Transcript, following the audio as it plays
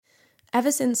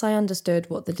Ever since I understood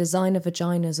what the designer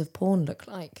vaginas of porn look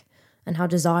like, and how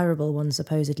desirable one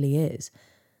supposedly is,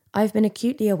 I've been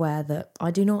acutely aware that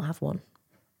I do not have one.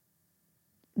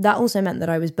 That also meant that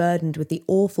I was burdened with the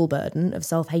awful burden of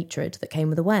self-hatred that came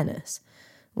with awareness.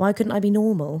 Why couldn't I be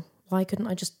normal? Why couldn't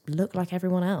I just look like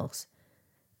everyone else?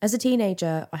 As a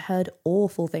teenager, I heard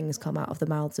awful things come out of the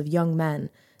mouths of young men,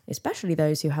 especially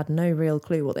those who had no real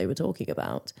clue what they were talking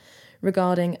about,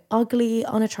 regarding ugly,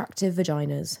 unattractive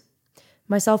vaginas.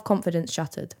 My self-confidence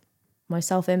shattered. My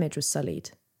self-image was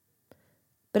sullied.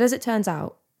 But as it turns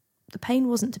out, the pain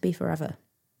wasn't to be forever.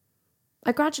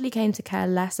 I gradually came to care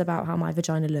less about how my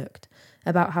vagina looked,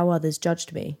 about how others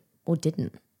judged me, or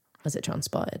didn't, as it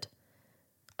transpired.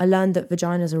 I learned that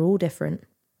vaginas are all different,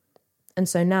 and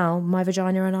so now my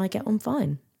vagina and I get on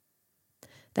fine.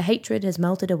 The hatred has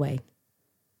melted away.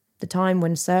 The time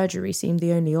when surgery seemed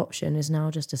the only option is now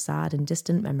just a sad and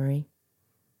distant memory.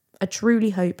 I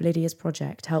truly hope Lydia's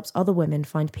project helps other women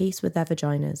find peace with their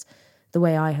vaginas the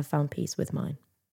way I have found peace with mine.